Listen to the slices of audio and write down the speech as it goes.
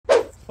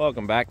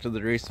Welcome back to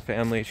the Reese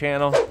Family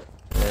Channel,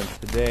 and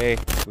today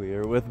we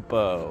are with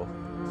Bo.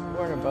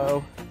 Morning,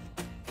 Bo.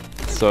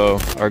 So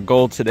our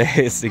goal today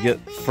is to get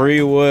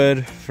free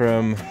wood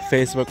from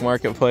Facebook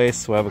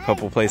Marketplace. We'll have a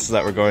couple places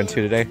that we're going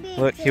to today.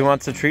 Look, he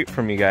wants a treat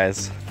from you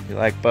guys. You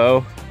like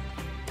Bo?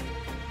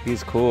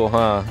 He's cool,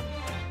 huh?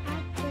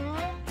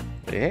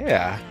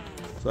 Yeah.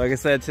 So like I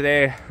said,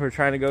 today we're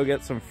trying to go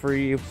get some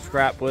free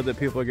scrap wood that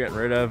people are getting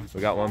rid of. We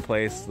got one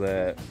place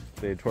that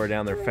they tore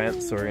down their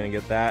fence, so we're gonna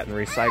get that and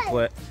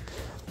recycle it.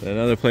 And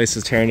another place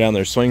is tearing down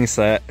their swing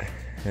set,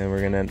 and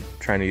we're gonna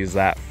try to use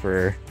that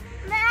to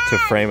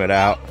frame it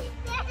out.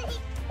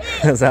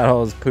 Is that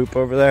all his poop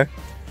over there?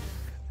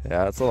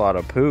 Yeah, that's a lot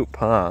of poop,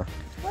 huh?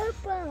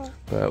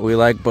 But we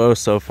like Bo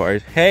so far.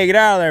 Hey, get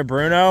out of there,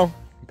 Bruno.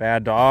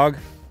 Bad dog.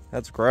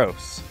 That's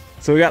gross.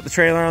 So we got the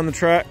trailer on the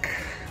truck.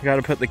 We got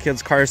to put the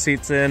kids' car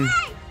seats in,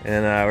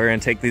 and we're gonna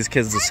take these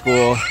kids to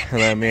school, and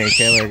then me and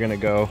Kayla are gonna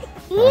go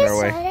on our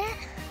way.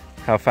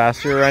 How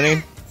fast you're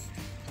running?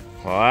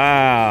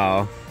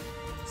 Wow,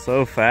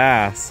 so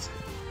fast.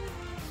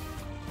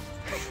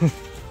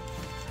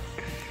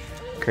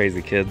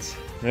 Crazy kids.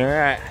 All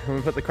right, I'm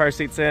gonna put the car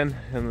seats in,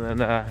 and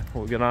then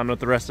we'll get on with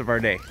the rest of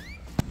our day.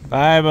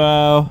 Bye,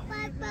 Bo.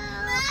 Bye, Bo.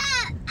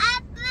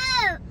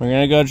 We're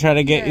gonna go try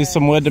to get you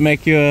some wood to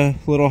make you a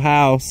little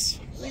house.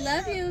 We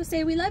love you.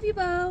 Say we love you,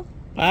 Bo.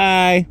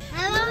 Bye.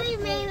 I only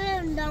made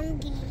him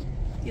Donkey.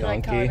 Donkey? You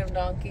like calling him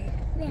Donkey?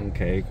 Yeah.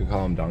 Okay, you could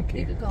call him Donkey.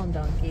 You could call him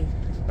Donkey.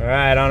 All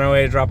right, on our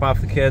way to drop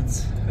off the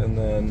kids, and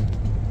then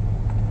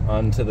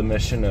on to the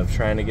mission of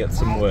trying to get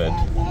some wood.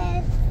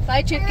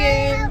 Bye,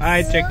 chickens.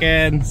 Bye,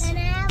 chickens.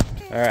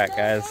 All right,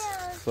 guys.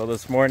 So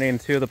this morning,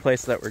 two of the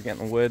places that we're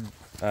getting wood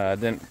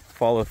didn't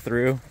follow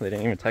through. They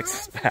didn't even text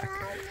us back.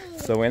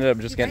 So we ended up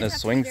just getting a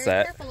swing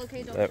set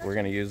that we're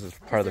gonna use as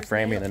part of the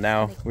framing. And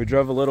now we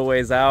drove a little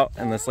ways out,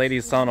 and this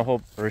lady's selling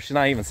or she's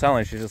not even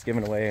selling, she's just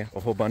giving away a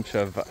whole bunch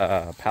of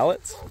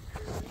pallets.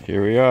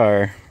 Here we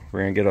are.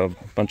 We're gonna get a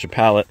bunch of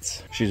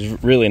pallets.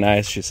 She's really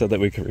nice. She said that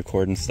we could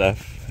record and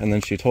stuff. And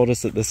then she told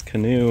us that this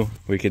canoe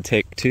we could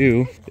take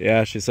too.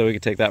 Yeah, she said we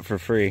could take that for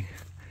free.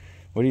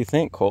 What do you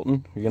think,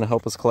 Colton? You're gonna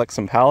help us collect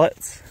some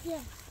pallets? Yeah.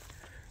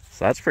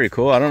 So that's pretty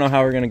cool. I don't know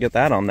how we're gonna get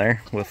that on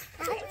there with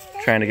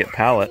trying to get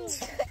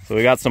pallets. So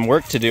we got some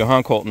work to do,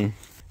 huh, Colton?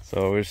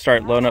 So we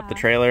start loading up the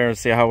trailer and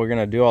see how we're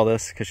gonna do all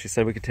this, because she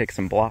said we could take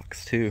some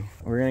blocks too.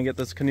 We're gonna get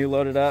this canoe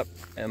loaded up,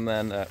 and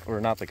then,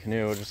 or not the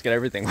canoe, we'll just get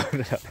everything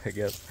loaded up, I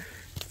guess.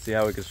 See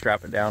how we can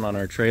strap it down on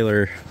our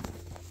trailer,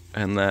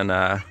 and then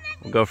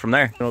we'll go from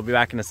there. And we'll be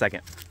back in a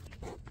second.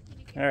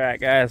 All right,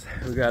 guys,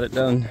 we got it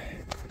done.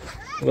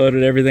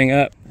 Loaded everything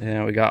up,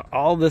 and we got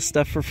all this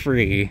stuff for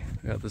free.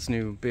 We got this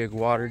new big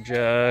water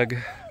jug,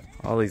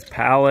 all these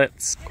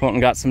pallets. Colton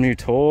got some new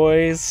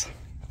toys.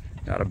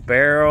 Got a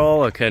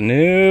barrel, a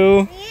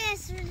canoe.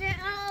 Yes, they're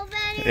all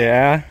better.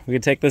 Yeah, we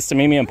could take this to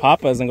Mimi and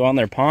Papa's and go on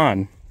their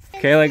pond.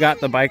 Kayla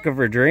got the bike of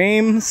her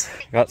dreams.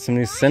 Got some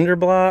new cinder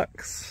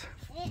blocks,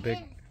 big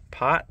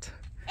pot,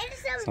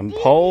 some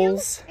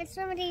poles. And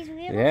some of these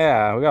wheels.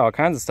 Yeah, we got all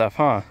kinds of stuff,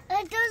 huh?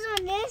 It goes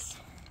on this.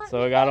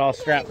 So we got it all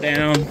strapped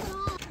down.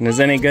 And as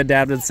any good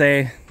dad would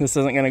say, this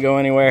isn't gonna go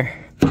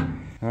anywhere. All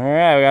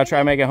right, we gotta try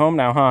to make it home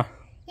now, huh?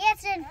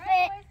 Yes, and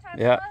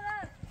fit. Yep.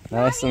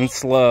 Nice and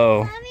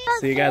slow.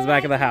 See you guys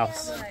back at the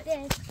house.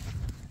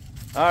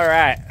 All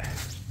right,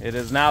 it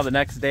is now the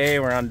next day.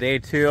 We're on day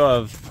 2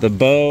 of the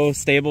Bo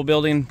stable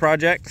building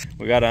project.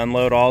 We got to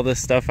unload all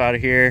this stuff out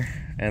of here,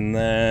 and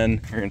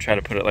then we're gonna try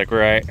to put it like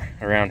right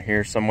around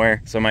here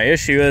somewhere. So my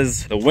issue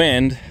is the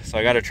wind, so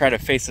I got to try to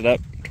face it up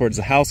towards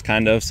the house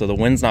kind of, so the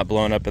wind's not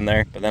blowing up in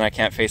there, but then I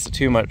can't face it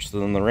too much, so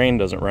then the rain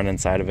doesn't run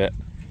inside of it.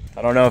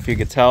 I don't know if you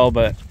could tell,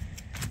 but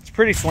it's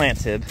pretty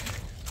slanted.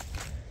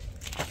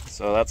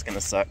 So that's gonna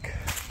suck,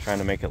 trying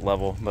to make it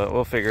level, but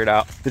we'll figure it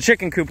out. The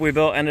chicken coop we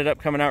built ended up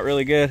coming out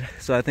really good,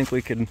 so I think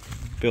we could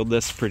build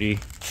this pretty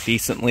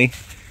decently.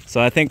 So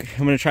I think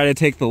I'm gonna try to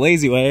take the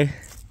lazy way.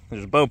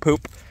 There's Bo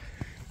poop.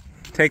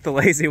 Take the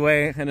lazy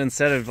way, and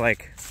instead of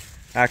like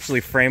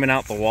actually framing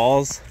out the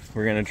walls,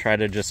 we're gonna try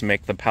to just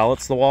make the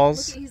pallets the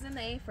walls. Look, he's in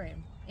the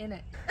A-frame, in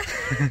it.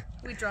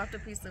 We dropped a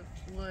piece of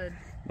wood.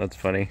 That's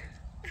funny.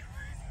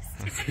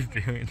 What's he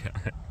doing down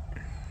there?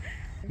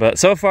 But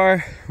so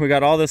far, we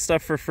got all this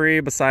stuff for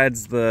free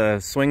besides the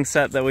swing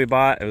set that we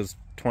bought. It was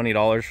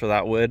 $20 for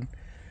that wood.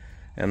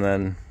 And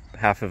then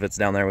half of it's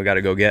down there we got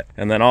to go get.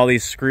 And then all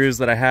these screws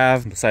that I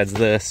have, besides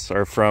this,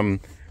 are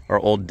from our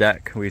old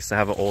deck. We used to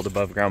have an old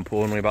above ground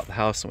pool when we bought the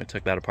house, and we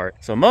took that apart.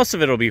 So most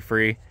of it will be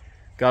free.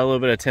 Got a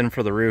little bit of tin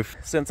for the roof.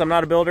 Since I'm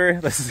not a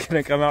builder, this is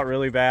going to come out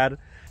really bad.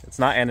 It's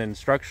not an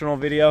instructional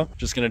video.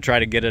 Just going to try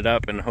to get it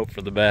up and hope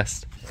for the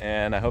best.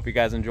 And I hope you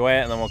guys enjoy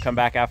it, and then we'll come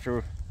back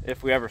after.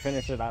 If we ever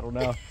finish it, I don't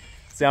know.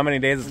 See how many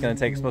days it's gonna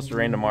take. It's supposed to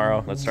rain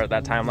tomorrow. Let's start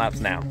that time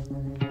lapse now.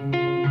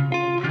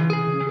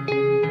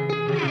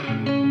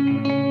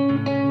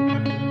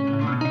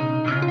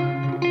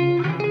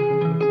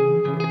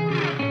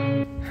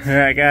 All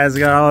right, guys,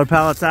 we got all our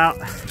pallets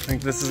out. I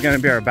think this is gonna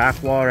be our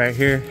back wall right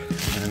here,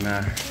 and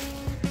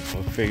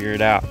we'll figure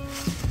it out.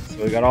 So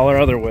So we got all our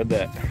other wood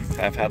that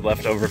I've had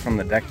left over from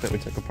the deck that we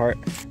took apart.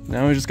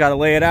 Now we just gotta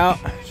lay it out,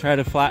 try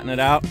to flatten it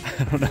out.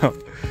 I don't know.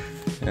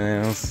 And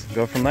then let's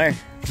go from there.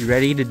 You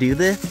ready to do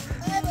this?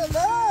 I don't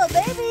know,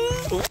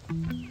 baby.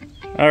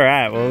 All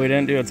right, well, we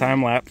didn't do a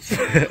time lapse.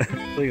 Look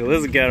at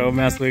this ghetto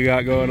mess we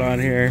got going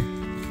on here.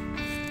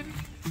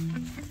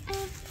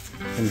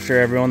 I'm sure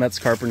everyone that's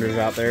carpenters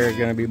out there are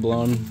gonna be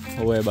blown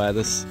away by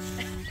this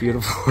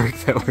beautiful work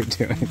that we're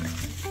doing.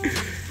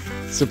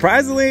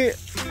 Surprisingly,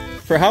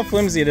 for how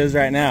flimsy it is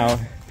right now,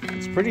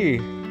 it's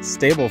pretty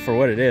stable for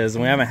what it is,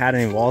 and we haven't had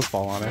any walls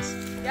fall on us.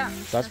 Yeah.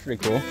 So that's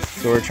pretty cool.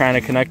 So we're trying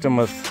to connect them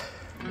with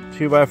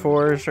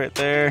 2x4s right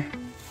there.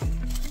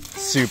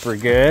 Super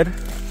good.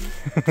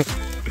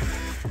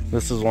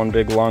 This is one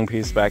big long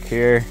piece back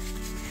here.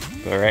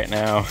 But right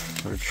now,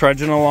 we're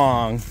trudging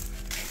along.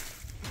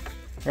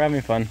 We're having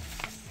fun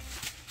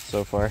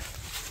so far.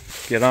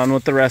 Get on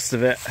with the rest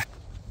of it.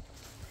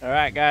 All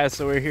right, guys,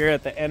 so we're here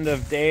at the end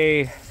of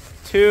day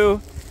 2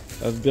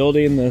 of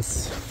building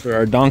this for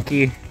our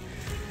donkey.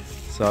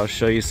 So I'll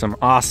show you some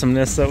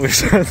awesomeness that we've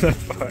done so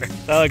far.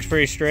 That looks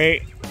pretty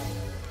straight.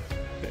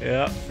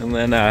 Yeah, and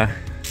then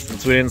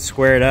since we didn't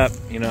square it up,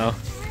 you know,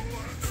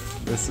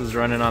 this is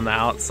running on the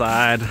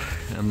outside,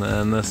 and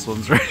then this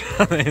one's right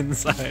on the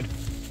inside.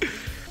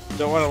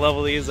 Don't want to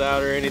level these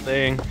out or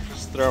anything.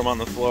 Just throw them on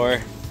the floor.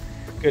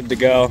 Good to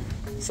go.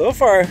 So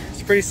far,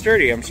 it's pretty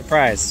sturdy. I'm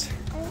surprised.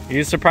 Are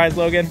you surprised,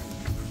 Logan?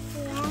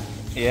 Yeah.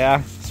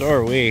 Yeah, so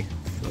are we.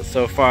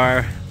 So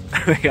far,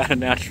 we got a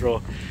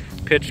natural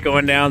pitch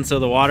going down so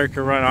the water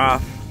can run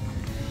off.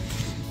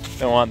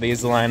 Don't want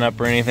these to line up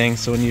or anything,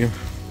 so when you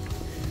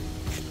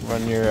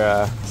run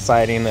your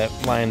siding that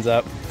lines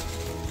up,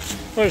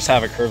 we'll just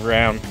have it curve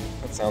around.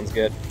 That sounds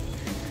good.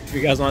 If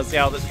you guys want to see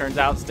how this turns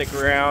out, stick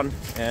around,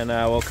 and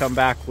we'll come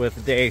back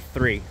with day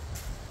 3.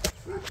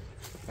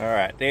 All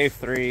right, day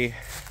 3.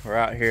 We're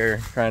out here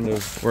trying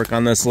to work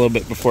on this a little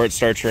bit before it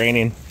starts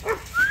raining.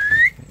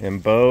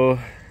 And Bo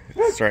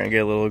is starting to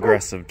get a little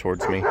aggressive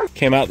towards me.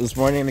 Came out this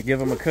morning to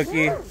give him a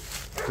cookie.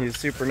 He's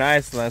super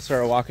nice, and I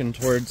started walking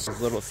towards his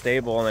little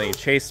stable, and then he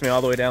chased me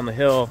all the way down the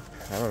hill.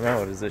 I don't know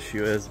what his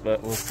issue is,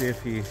 but we'll see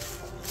if he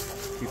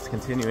keeps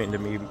continuing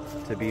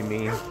to be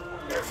mean.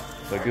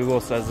 But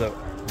Google says that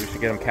we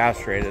should get him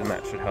castrated, and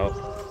that should help.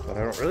 But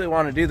I don't really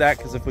want to do that,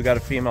 because if we got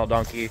a female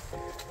donkey,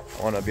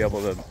 I want to be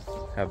able to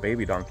have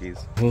baby donkeys.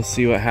 We'll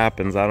see what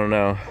happens, I don't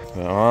know.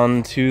 But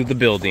on to the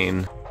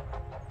building.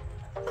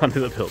 On to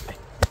the building.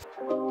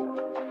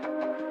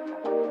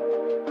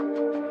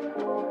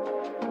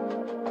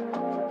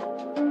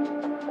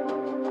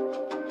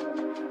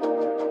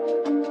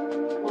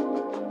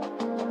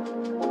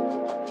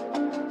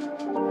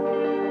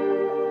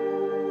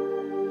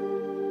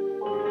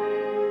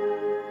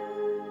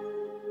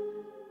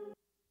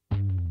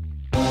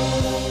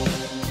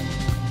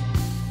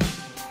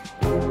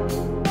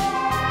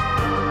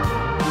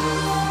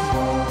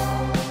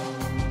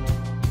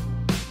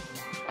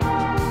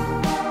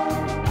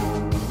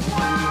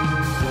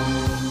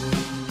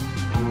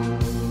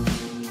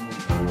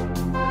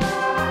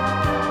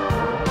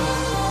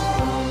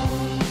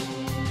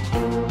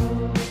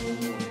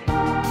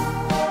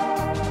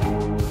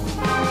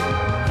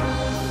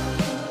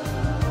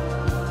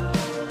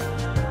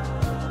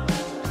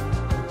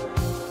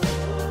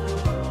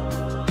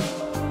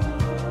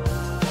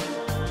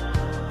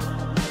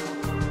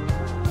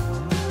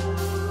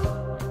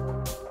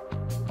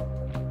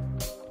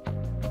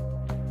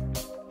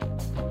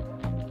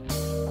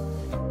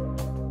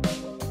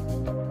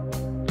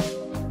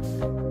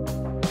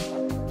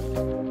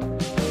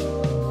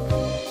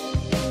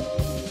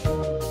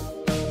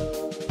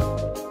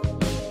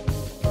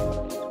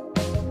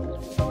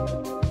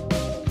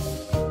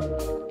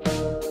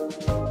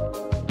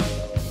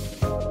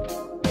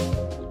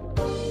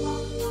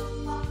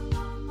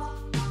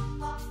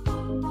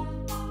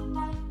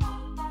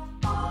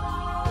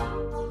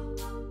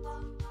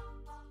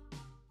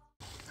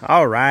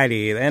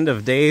 Alrighty, the end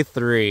of day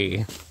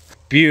 3.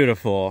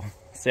 Beautiful.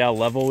 See how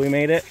level we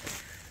made it?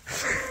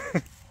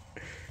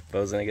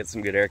 Bo's gonna get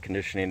some good air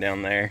conditioning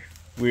down there.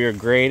 We are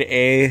grade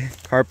A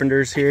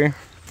carpenters here.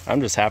 I'm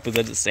just happy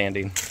that it's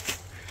standing.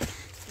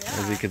 Yeah.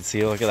 As you can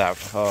see, look at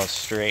that. Oh,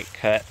 straight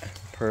cut.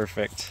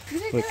 Perfect.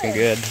 Looking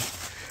good.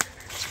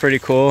 It's pretty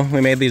cool.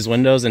 We made these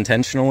windows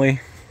intentionally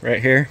right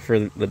here for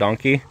the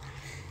donkey.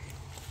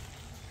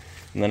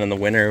 And then in the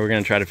winter, we're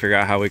gonna try to figure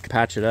out how we could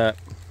patch it up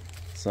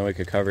so we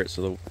could cover it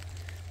so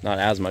not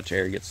as much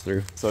air gets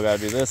through. So we gotta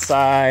do this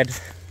side.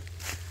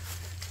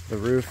 The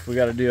roof we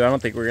gotta do. I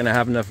don't think we're gonna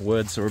have enough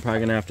wood, so we're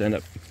probably gonna have to end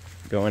up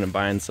going and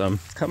buying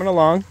some. Coming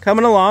along,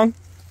 coming along.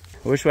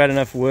 I wish we had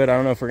enough wood. I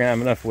don't know if we're gonna have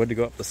enough wood to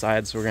go up the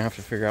side, so we're gonna have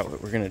to figure out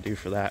what we're gonna do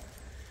for that.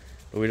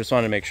 But we just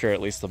wanted to make sure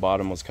at least the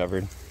bottom was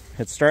covered.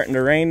 It's starting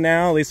to rain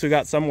now. At least we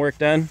got some work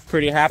done.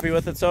 Pretty happy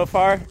with it so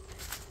far.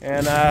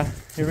 And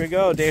here we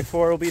go. Day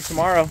 4 will be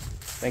tomorrow.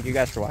 Thank you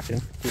guys for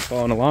watching. Keep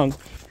following along.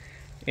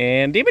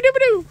 And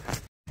dee-ba-doo-ba-doo.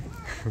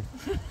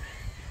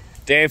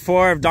 Day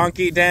 4 of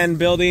Donkey Den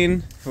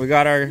building. We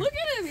got our Look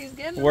at him, he's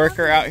getting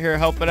worker out here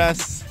helping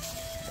us.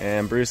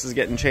 And Bruce is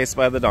getting chased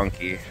by the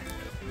donkey.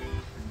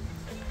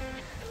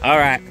 All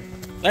right,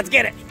 let's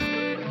get it.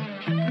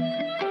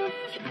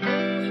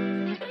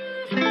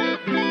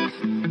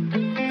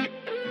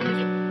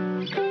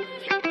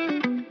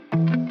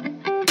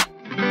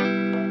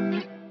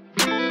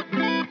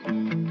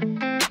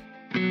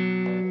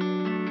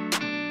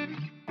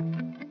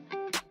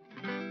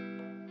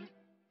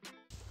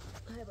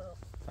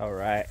 All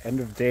right,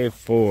 end of day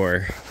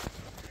 4.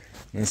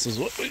 This is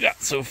what we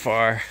got so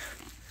far.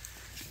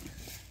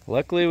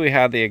 Luckily, we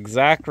had the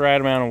exact right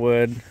amount of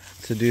wood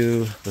to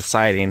do the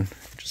siding,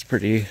 which is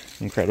pretty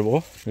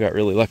incredible. We got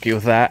really lucky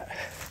with that.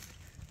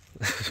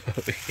 This is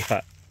what we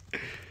got.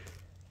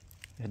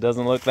 It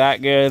doesn't look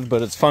that good,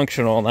 but it's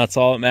functional, and that's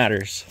all that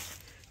matters.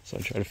 So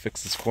I try to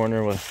fix this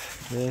corner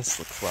with this.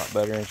 Looks a lot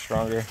better and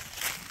stronger.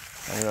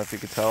 I don't know if you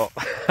could tell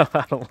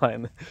out of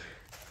line.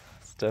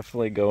 It's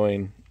definitely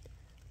going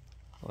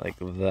like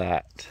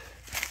that.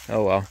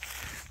 Oh well.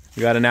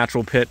 We got a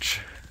natural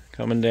pitch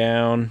coming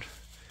down,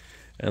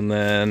 and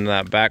then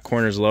that back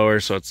corner is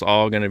lower, so it's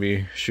all going to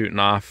be shooting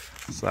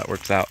off, so that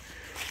works out.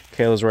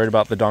 Kayla's worried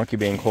about the donkey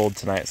being cold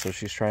tonight, so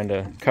she's trying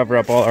to cover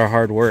up all our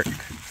hard work.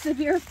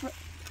 Severe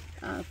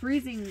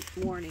freezing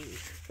warning.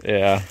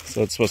 Yeah,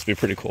 so it's supposed to be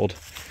pretty cold.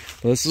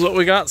 Well, this is what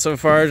we got so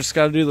far. Just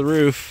got to do the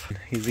roof.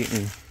 He's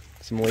eating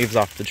some leaves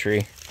off the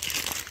tree,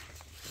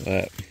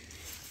 but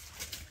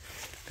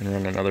gonna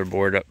run another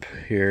board up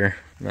here,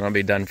 and then I'll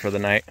be done for the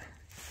night.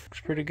 Looks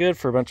pretty good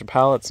for a bunch of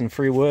pallets and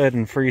free wood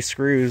and free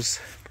screws.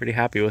 Pretty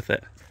happy with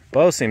it.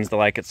 Bo seems to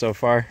like it so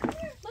far. Come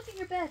here, look at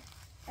your bed.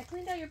 I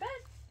cleaned out your bed.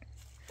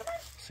 Come on.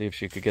 See if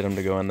she could get him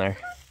to go in there.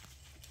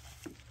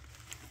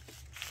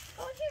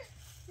 Go in here.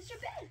 It's your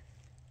bed.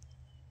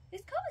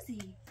 It's cozy.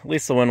 At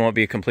least the wind won't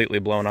be completely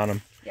blown on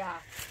him. Yeah.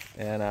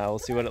 And we'll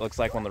see what it looks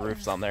like when the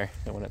roof's on there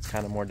and when it's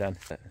kind of more done.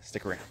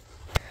 Stick around.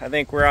 I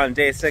think we're on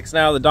day 6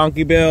 now, the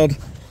donkey build.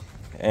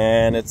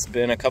 And it's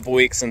been a couple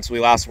weeks since we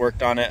last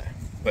worked on it.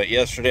 But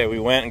yesterday we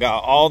went and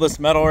got all this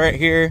metal right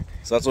here.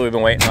 So that's what we've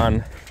been waiting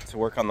on to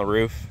work on the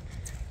roof.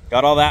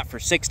 Got all that for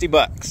 60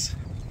 bucks.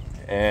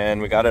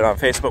 And we got it on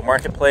Facebook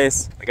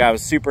Marketplace. The guy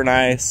was super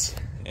nice.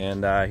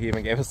 And he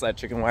even gave us that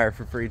chicken wire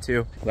for free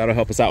too. That'll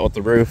help us out with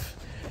the roof.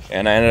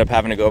 And I ended up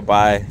having to go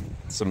buy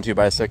some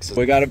 2x6s.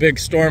 We got a big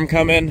storm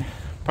coming.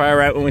 Probably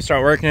right when we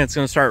start working, it's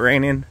gonna start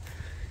raining.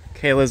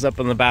 Kayla's up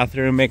in the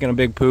bathroom making a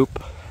big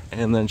poop.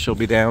 And then she'll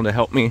be down to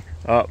help me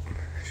up.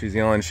 She's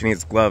yelling she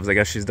needs gloves. I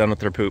guess she's done with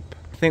her poop.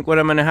 I think what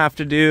I'm gonna have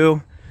to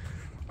do,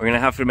 we're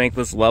gonna have to make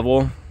this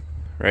level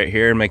right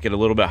here and make it a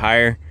little bit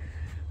higher.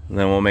 And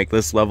then we'll make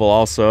this level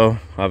also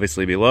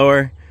obviously be lower.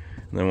 And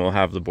then we'll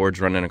have the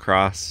boards running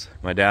across.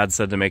 My dad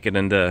said to make it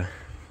into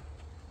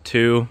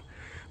 2,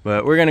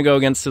 but we're gonna go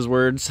against his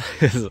words.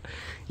 His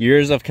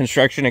years of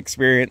construction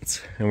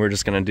experience, and we're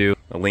just gonna do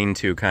a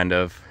lean-to kind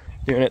of.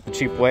 Doing it the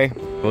cheap way.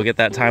 We'll get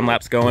that time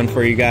lapse going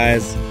for you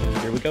guys.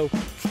 Here we go.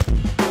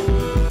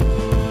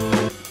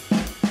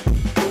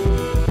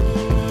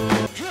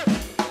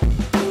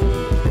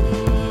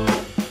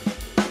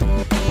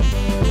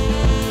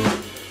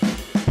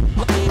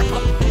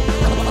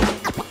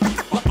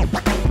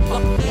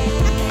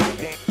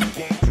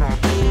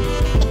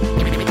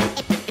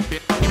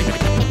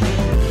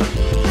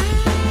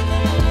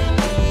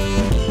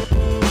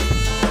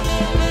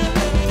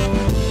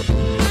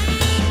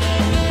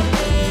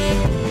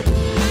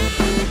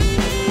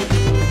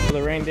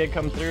 Did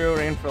come through,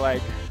 rained for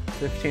like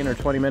 15 or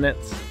 20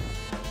 minutes.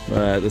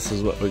 This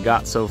is what we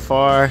got so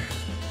far.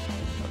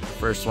 Got the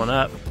first one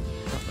up,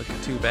 not looking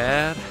too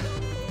bad.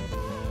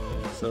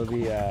 So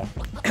the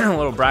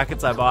little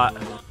brackets I bought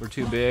were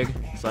too big,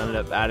 so I ended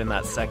up adding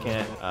that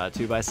second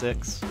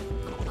 2x6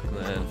 and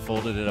then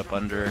folded it up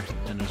under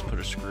and just put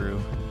a screw.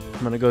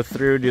 I'm gonna go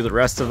through, do the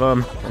rest of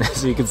them. And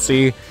as you can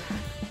see,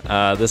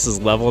 this is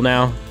level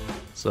now.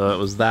 So it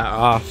was that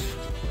off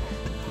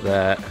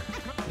that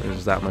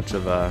there's that much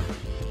of a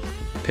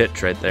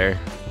pitch right there.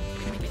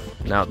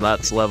 Now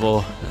that's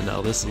level, and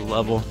now this is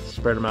level.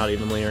 Spread them out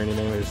evenly or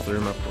anything, we just threw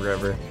them up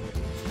wherever.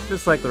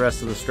 Just like the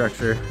rest of the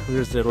structure, we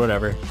just did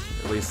whatever.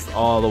 At least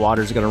all the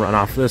water's gonna run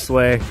off this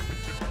way.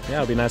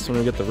 Yeah, it'll be nice when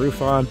we get the roof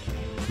on.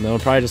 And then we'll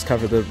probably just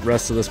cover the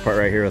rest of this part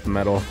right here with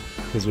metal,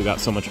 because we got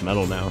so much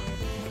metal now.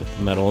 Put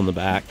the metal in the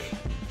back,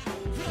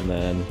 and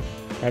then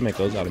try to make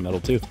those out of metal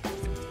too.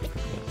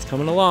 It's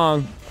coming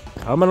along,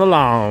 coming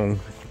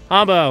along.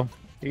 Hombo,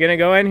 you gonna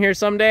go in here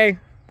someday?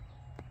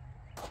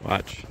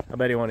 Watch. I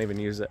bet he won't even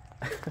use it.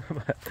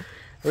 But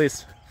at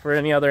least for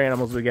any other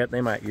animals we get,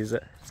 they might use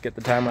it. Let's get the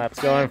time lapse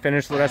going and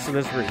finish the rest of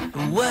this roof.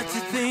 What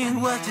you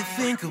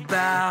think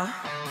about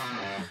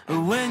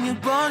when you're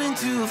born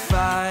into a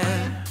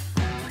fire?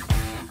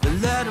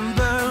 Let them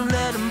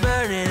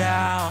burn it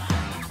out.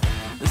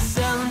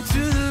 Sell them to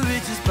the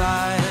richest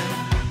buyer.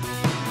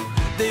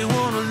 They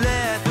wanna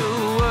let the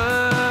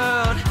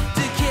world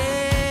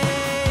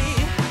decay.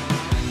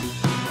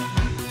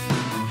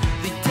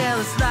 They tell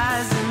us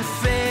lies and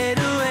fade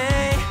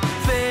away,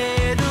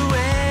 fade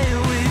away.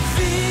 We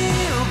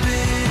feel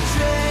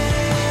betrayed.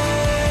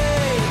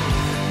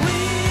 We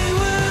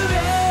were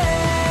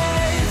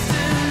raised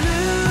to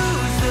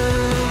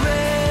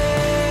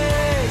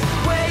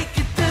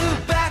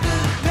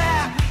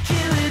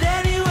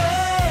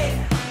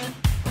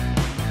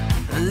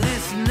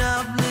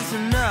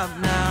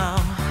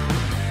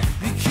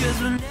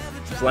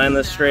Just line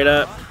this straight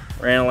up.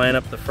 Ran a line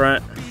up the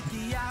front.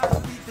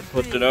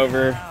 Flipped it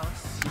over.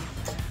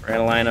 Ran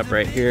a line up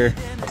right here.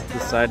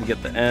 This side to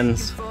get the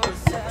ends.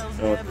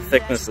 And with the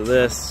thickness of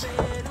this,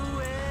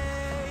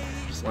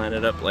 just line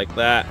it up like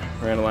that.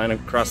 Ran a line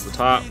across the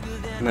top.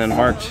 And then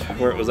marked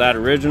where it was at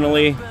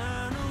originally.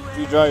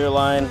 You draw your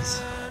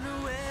lines.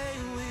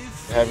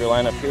 You have your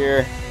line up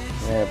here,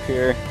 and up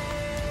here.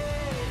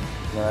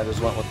 And I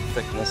just went with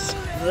the thickness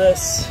of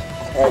this.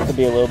 Or it could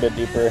be a little bit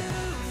deeper.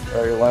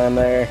 Draw your line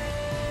there.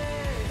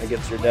 That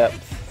gets your depth.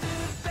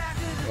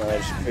 And I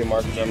just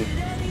pre-marked them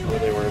where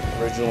they were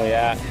originally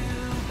at.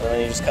 And then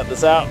you just cut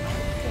this out.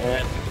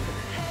 And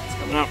it's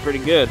coming out pretty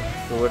good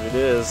for what it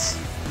is.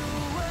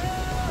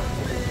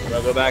 So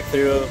I'll go back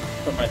through,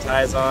 put my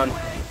ties on.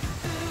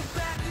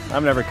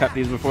 I've never cut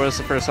these before. This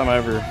is the first time I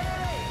ever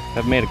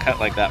have made a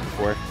cut like that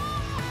before.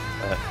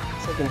 But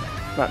it's looking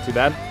not too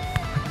bad.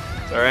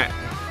 It's alright.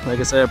 Like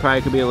I said, it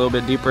probably could be a little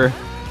bit deeper.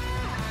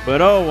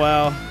 But oh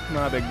well,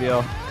 not a big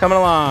deal. Coming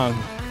along.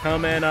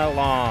 Coming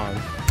along.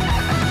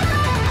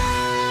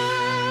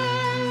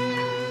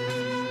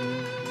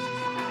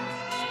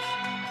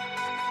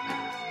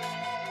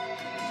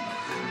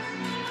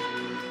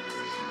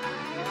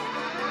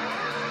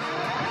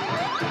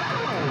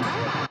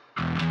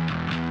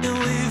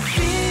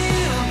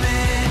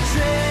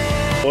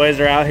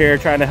 Boys are out here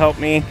trying to help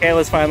me.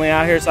 Kayla's finally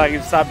out here so I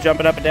can stop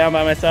jumping up and down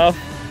by myself.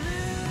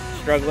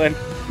 Struggling.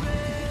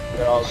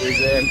 Get all these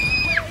in.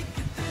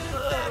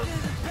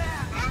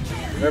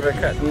 Never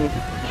cut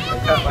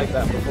like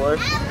that before.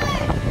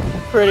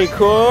 Pretty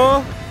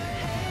cool.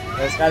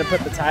 Just gotta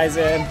put the ties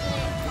in.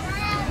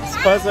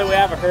 Supposedly we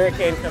have a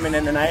hurricane coming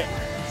in tonight.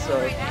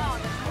 So,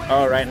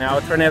 oh, right now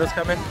a tornado's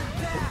coming.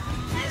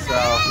 So,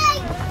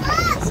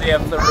 we'll see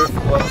if the roof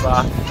blows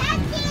off.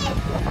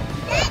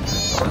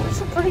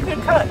 Some pretty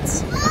good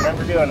cuts.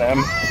 Remember doing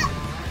them.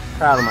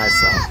 Proud of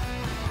myself.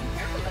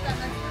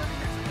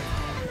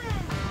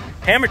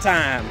 Hammer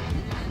time!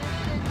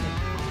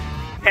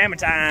 Hammer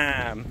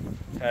time!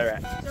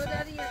 Alright. Show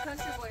Daddy your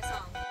country boy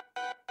song.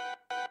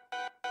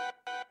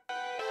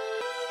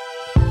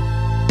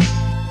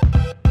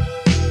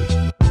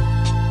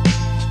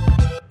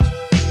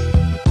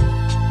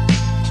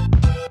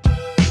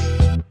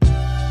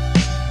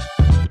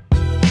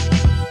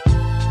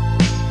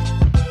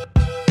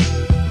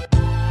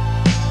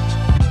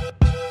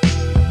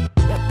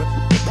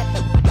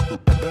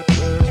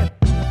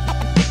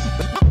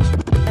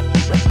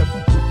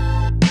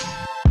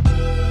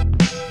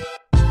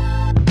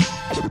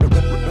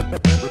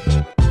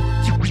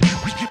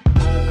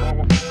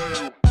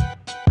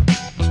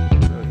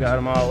 Got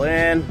them all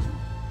in.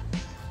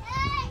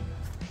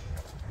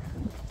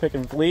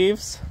 Picking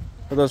leaves.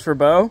 Are those for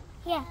Bo?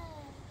 Yeah.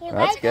 He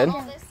That's good.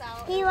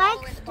 He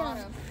likes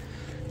them.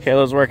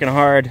 Kayla's working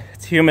hard.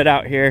 It's humid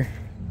out here.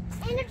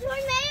 And a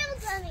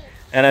tornado's coming.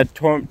 And a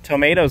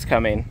tomato's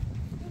coming.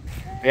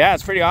 Yeah,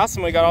 it's pretty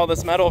awesome. We got all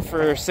this metal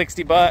for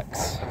 60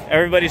 bucks.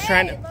 Everybody's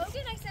trying to...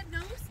 Logan, I said no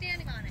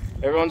standing on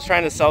it. Everyone's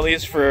trying to sell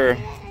these for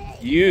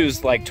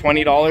used, like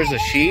 $20 a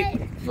sheet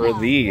for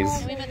these.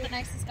 We met the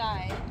nicest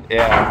guy.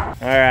 Yeah.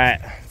 All right,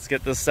 let's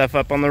get this stuff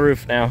up on the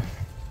roof now.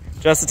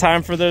 Just the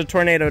time for the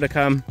tornado to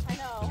come. I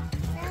know.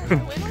 The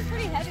wind was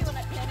pretty heavy when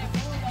I really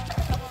got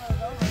a couple of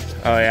those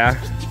over. Oh yeah.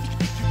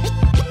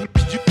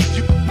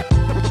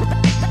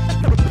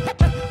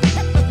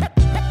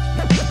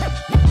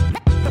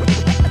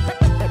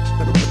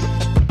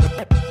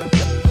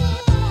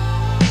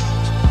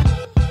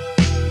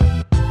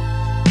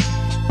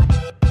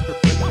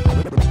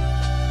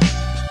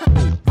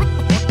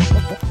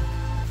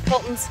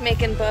 Colton's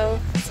making Bo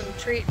some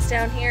treats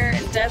down here,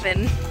 and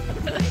Devin.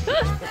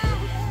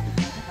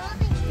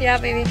 Yeah,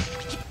 baby.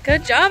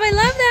 Good job. I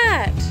love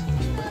that.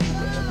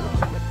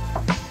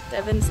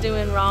 Devin's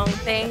doing wrong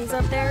things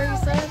up there, he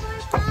said.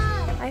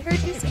 I heard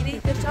you, sweetie.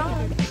 Good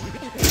job.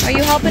 Are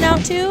you helping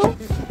out too?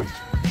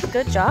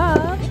 Good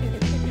job.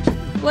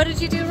 What did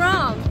you do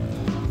wrong?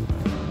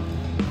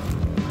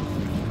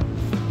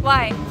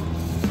 Why?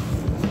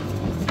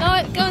 No,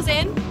 it goes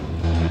in.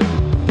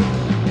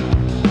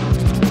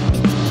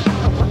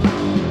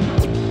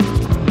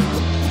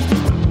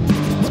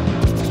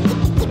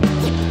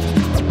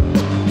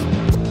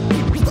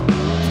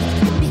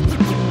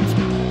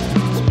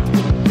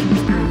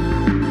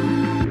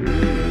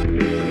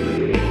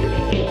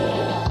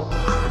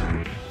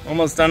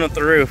 Almost done with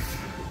the roof.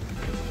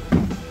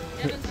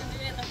 Devin's been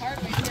doing it the hard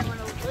way. He didn't want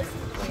to listen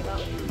to me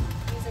about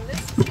using this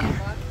to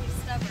stand on. He's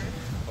stubborn.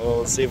 Well,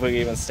 let's see if we can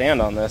even stand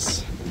on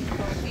this.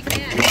 We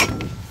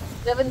can.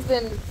 Devin's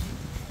been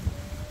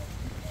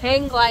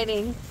hang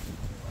gliding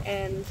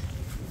and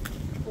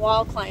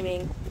wall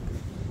climbing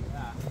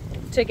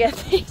to get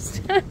things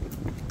done.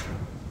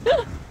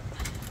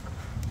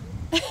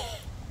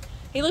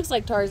 He looks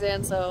like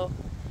Tarzan, so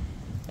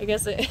I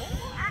guess it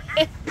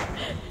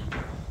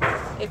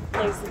it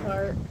plays the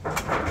part.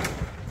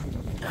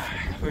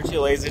 We're too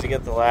lazy to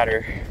get the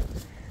ladder.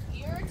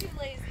 You're too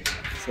lazy.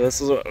 So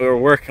this is what we're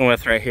working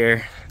with right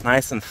here.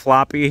 Nice and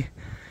floppy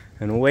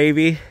and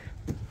wavy.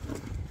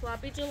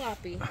 Floppy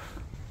jalopy.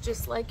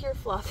 Just like your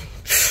fluffy.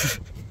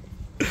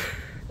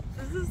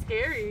 This is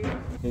scary.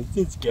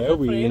 It's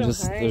scary. And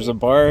just there's a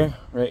bar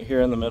right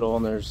here in the middle,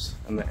 and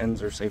the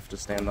ends are safe to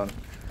stand on.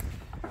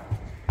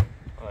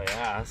 Oh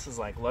yeah, this is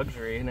like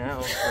luxury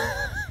now.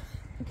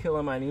 I'm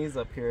killing my knees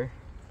up here.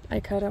 I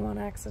cut him on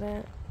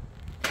accident.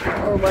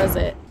 Or was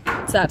it?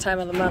 It's that time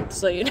of the month,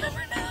 so you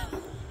never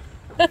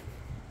know.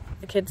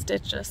 The kids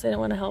ditched us. They didn't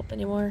want to help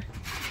anymore.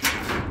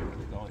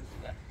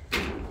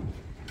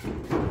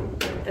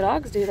 The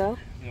dogs do, though.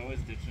 They always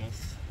ditch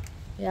us.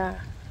 Yeah.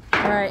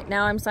 All right,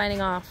 now I'm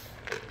signing off.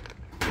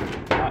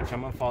 Watch,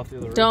 I'm gonna fall through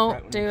the roof.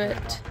 Don't do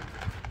it.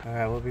 All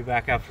right, we'll be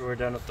back after we're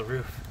done with the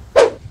roof.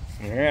 All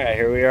right,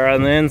 here we are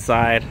on the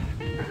inside.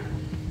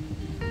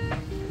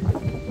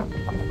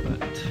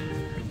 But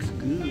looks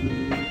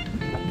good.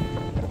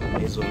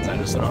 These ones I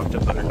just knocked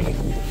up underneath.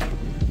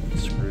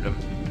 Screwed them.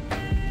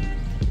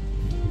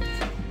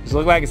 Does it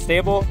look like it's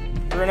stable,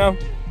 Bruno?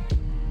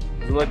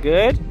 Does it look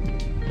good?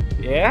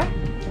 Yeah?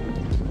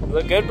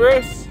 Look good,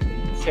 Bruce?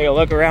 Let's take a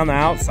look around the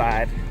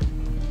outside.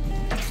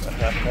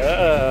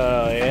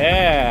 Oh,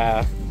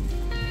 yeah.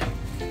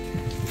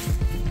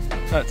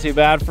 Not too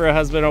bad for a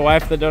husband and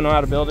wife that don't know how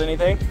to build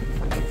anything.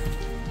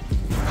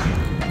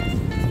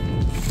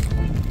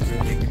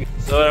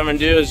 So what I'm gonna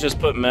do is just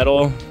put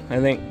metal, I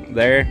think,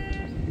 there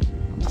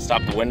to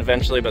stop the wind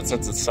eventually, but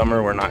since it's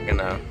summer, we're not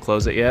gonna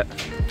close it yet.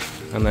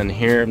 And then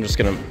here, I'm just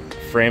gonna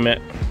frame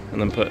it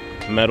and then put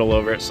metal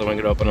over it so we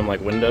can open them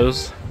like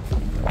windows.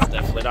 It's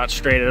definitely not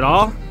straight at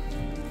all.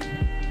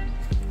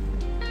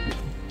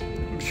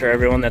 I'm sure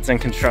everyone that's in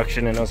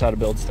construction and knows how to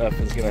build stuff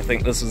is gonna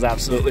think this is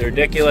absolutely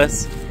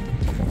ridiculous.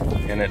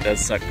 And it does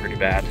suck pretty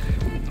bad.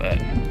 But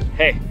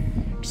hey,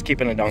 just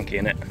keeping a donkey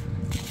in it.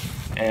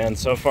 And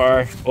so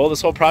far, well,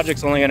 this whole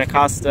project's only gonna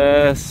cost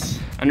us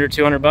under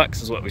 200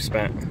 bucks is what we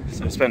spent.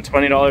 So we spent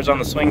 $20 on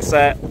the swing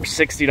set,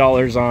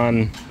 $60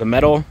 on the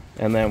metal,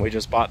 and then we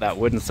just bought that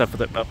wood and stuff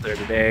up there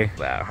today.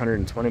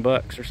 120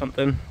 bucks or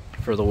something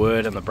for the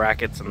wood and the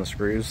brackets and the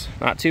screws.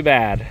 Not too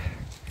bad.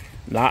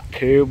 Not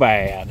too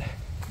bad.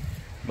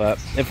 But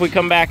if we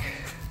come back,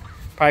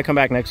 probably come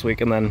back next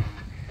week and then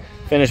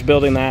finish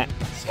building that.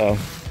 So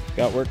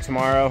got work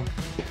tomorrow.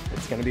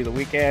 It's gonna be the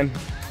weekend.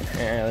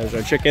 And there's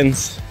our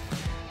chickens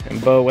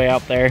and Bo way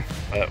out there.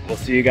 But we'll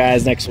see you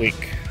guys next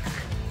week.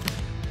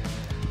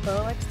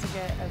 Bo likes to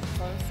get as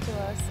close to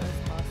us as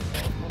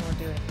possible when we're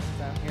doing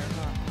things out here,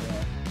 huh?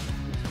 Yeah.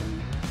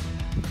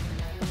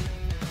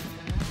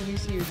 Can you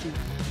see your teeth?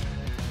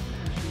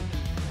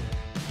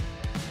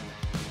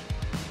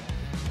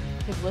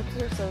 His lips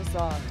are so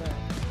soft.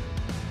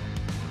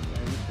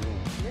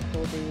 You're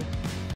cool, dude.